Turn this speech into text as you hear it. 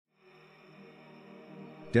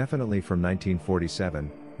Definitely from 1947,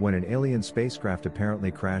 when an alien spacecraft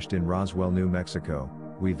apparently crashed in Roswell, New Mexico.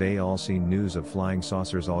 We've all seen news of flying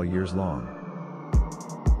saucers all years long.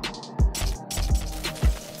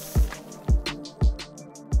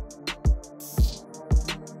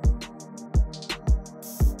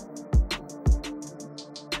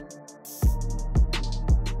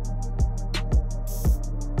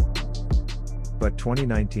 But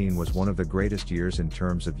 2019 was one of the greatest years in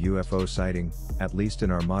terms of UFO sighting, at least in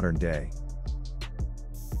our modern day.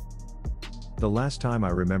 The last time I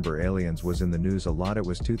remember aliens was in the news a lot. It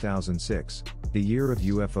was 2006, the year of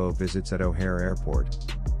UFO visits at O'Hare Airport.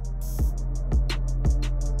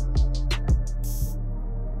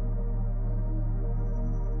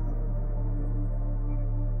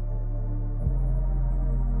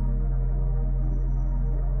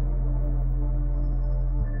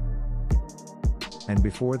 And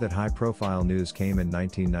before that, high-profile news came in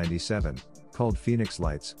 1997, called Phoenix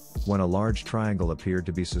Lights, when a large triangle appeared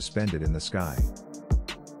to be suspended in the sky.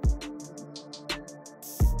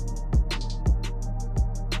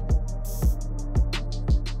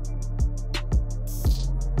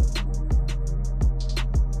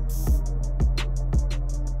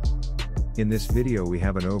 In this video we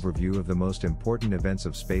have an overview of the most important events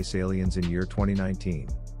of space aliens in year 2019.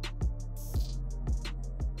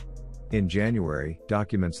 In January,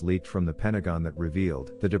 documents leaked from the Pentagon that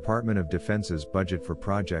revealed the Department of Defense's budget for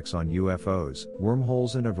projects on UFOs,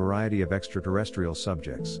 wormholes and a variety of extraterrestrial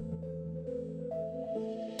subjects.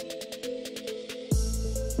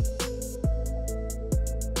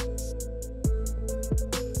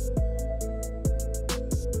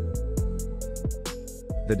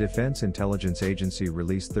 The Defense Intelligence Agency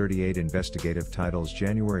released 38 investigative titles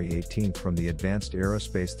January 18 from the Advanced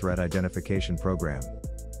Aerospace Threat Identification Program.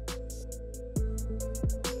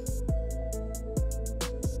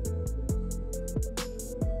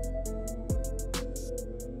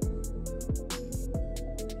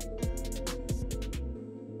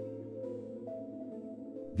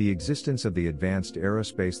 The existence of the Advanced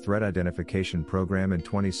Aerospace Threat Identification Program in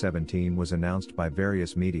 2017 was announced by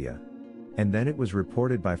various media. And then it was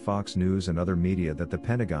reported by Fox News and other media that the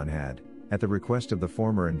Pentagon had, at the request of the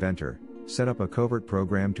former inventor, set up a covert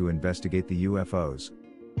program to investigate the UFOs.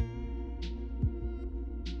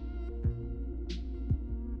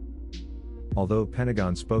 Although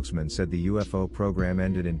Pentagon spokesman said the UFO program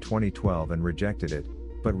ended in 2012 and rejected it,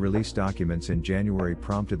 but released documents in January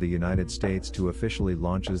prompted the United States to officially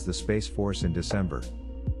launch the Space Force in December.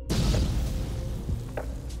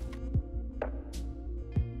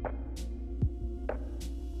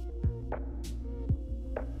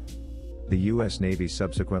 The U.S. Navy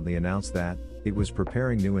subsequently announced that it was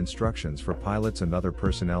preparing new instructions for pilots and other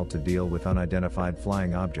personnel to deal with unidentified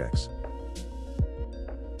flying objects.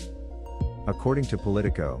 According to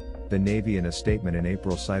Politico, the Navy in a statement in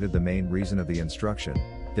April cited the main reason of the instruction: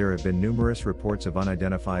 there have been numerous reports of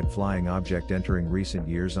unidentified flying object entering recent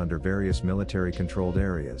years under various military-controlled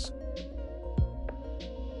areas.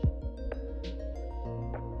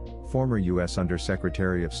 Former U.S.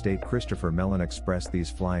 Undersecretary of State Christopher Mellon expressed these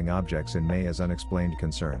flying objects in May as unexplained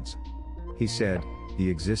concerns. He said, "The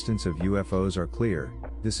existence of UFOs are clear,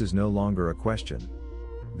 this is no longer a question.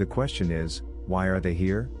 The question is, why are they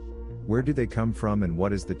here? Where do they come from and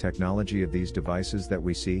what is the technology of these devices that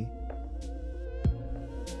we see?"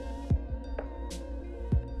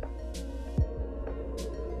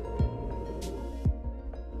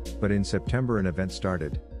 But in September an event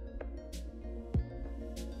started.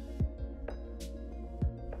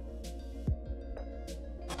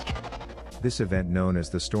 This event, known as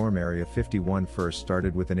the Storm Area 51, first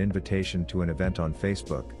started with an invitation to an event on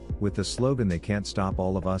Facebook, with the slogan "They can't stop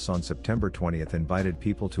all of us." On September 20th invited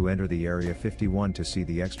people to enter the Area 51 to see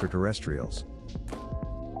the extraterrestrials.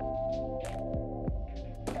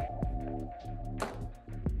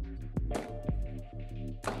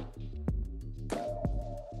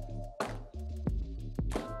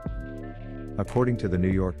 According to the New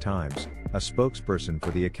York Times, a spokesperson for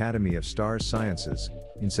the Academy of Stars Sciences,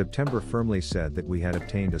 in September firmly said that we had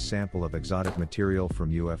obtained a sample of exotic material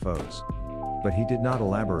from UFOs. But he did not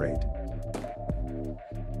elaborate.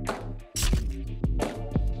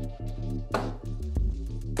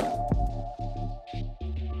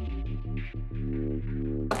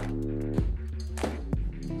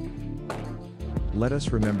 Let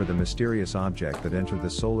us remember the mysterious object that entered the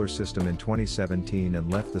solar system in 2017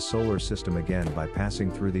 and left the solar system again by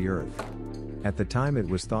passing through the Earth. At the time it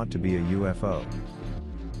was thought to be a UFO.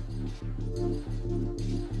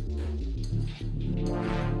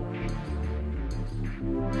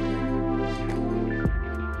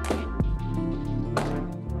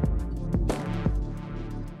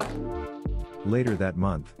 Later that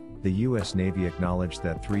month, the U.S. Navy acknowledged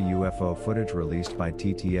that 3 UFO footage released by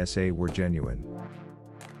TTSA were genuine.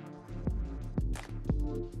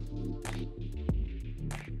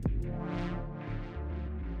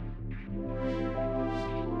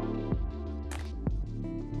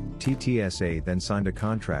 TTSA then signed a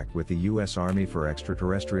contract with the U.S. Army for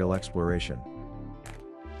extraterrestrial exploration.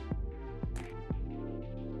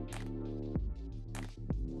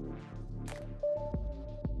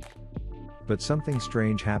 But something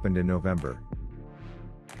strange happened in November.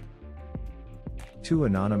 2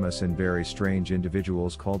 anonymous and very strange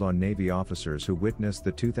individuals called on Navy officers who witnessed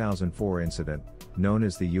the 2004 incident, known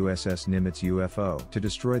as the USS Nimitz UFO, to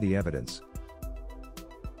destroy the evidence.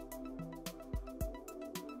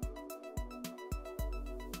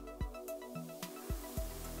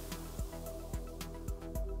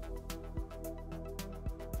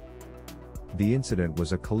 The incident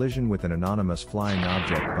was a collision with an anonymous flying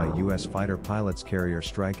object by U.S. fighter pilots carrier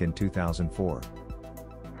strike in 2004.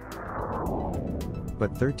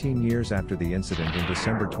 But 13 years after the incident in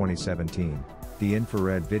December 2017, the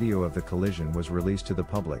infrared video of the collision was released to the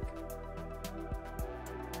public.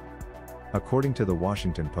 According to the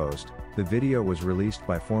Washington Post, the video was released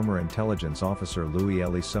by former intelligence officer Louis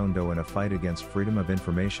Elizondo in a fight against freedom of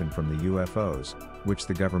information from the UFOs, which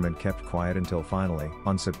the government kept quiet until finally,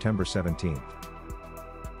 on September 17.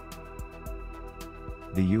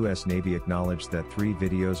 The U.S. Navy acknowledged that 3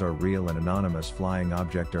 videos are real and anonymous flying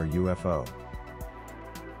object are UFO.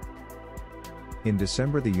 In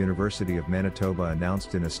December, the University of Manitoba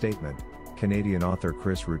announced in a statement, Canadian author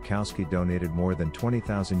Chris Rutkowski donated more than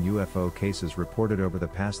 20,000 UFO cases reported over the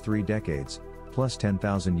past 3 decades, plus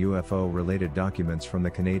 10,000 UFO-related documents from the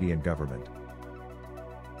Canadian government.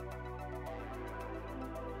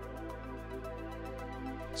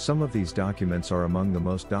 Some of these documents are among the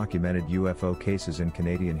most documented UFO cases in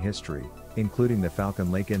Canadian history, including the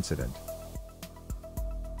Falcon Lake incident.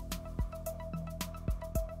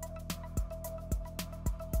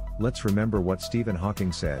 Let's remember what Stephen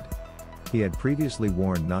Hawking said. He had previously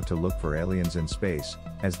warned not to look for aliens in space,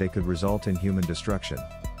 as they could result in human destruction.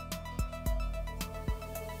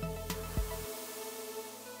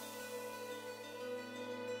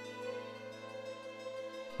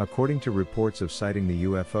 According to reports of sighting the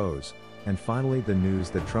UFOs, and finally the news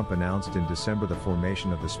that Trump announced in December the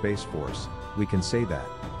formation of the Space Force, we can say that,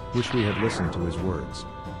 wish we had listened to his words.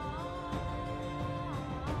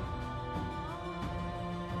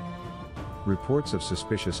 Reports of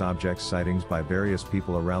suspicious object sightings by various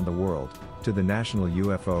people around the world, to the National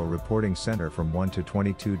UFO Reporting Center from 1 to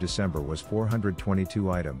 22 December was 422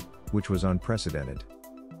 item, which was unprecedented.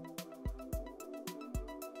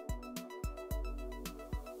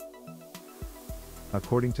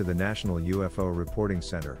 According to the National UFO Reporting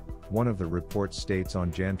Center, one of the reports states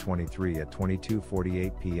on Jan 23 at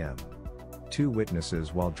 22:48 p.m. 2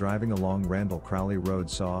 witnesses while driving along Randall Crowley Road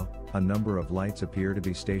saw a number of lights appear to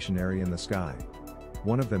be stationary in the sky.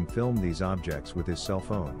 One of them filmed these objects with his cell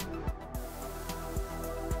phone.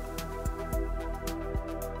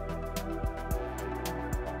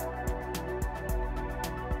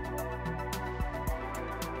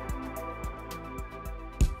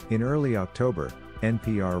 In early October,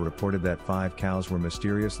 NPR reported that 5 cows were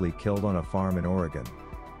mysteriously killed on a farm in Oregon.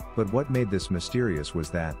 But what made this mysterious was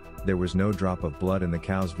that there was no drop of blood in the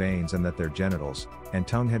cows' veins and that their genitals and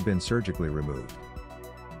tongue had been surgically removed.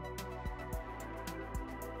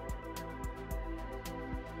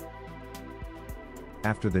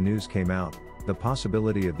 After the news came out, the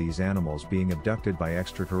possibility of these animals being abducted by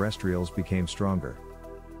extraterrestrials became stronger.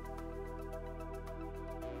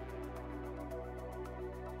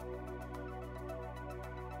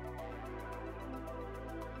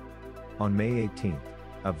 On May 18,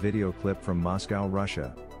 a video clip from Moscow,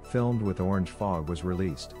 Russia, filmed with orange fog was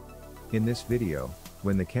released. In this video,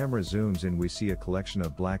 when the camera zooms in, we see a collection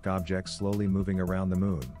of black objects slowly moving around the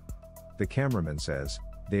moon. The cameraman says,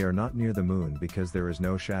 they are not near the moon because there is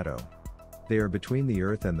no shadow. They are between the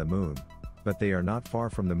Earth and the moon, but they are not far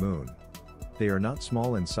from the moon. They are not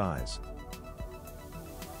small in size.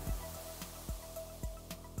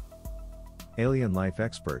 Alien life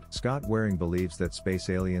expert Scott Waring believes that space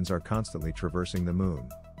aliens are constantly traversing the moon.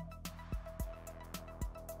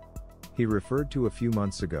 He referred to a few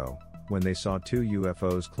months ago, when they saw 2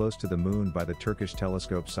 UFOs close to the moon by the Turkish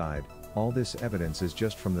telescope side. All this evidence is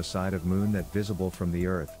just from the side of moon that visible from the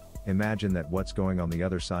Earth. Imagine that what's going on the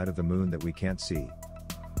other side of the moon that we can't see.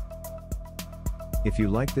 If you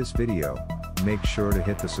like this video, make sure to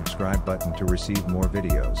hit the subscribe button to receive more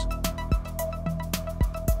videos.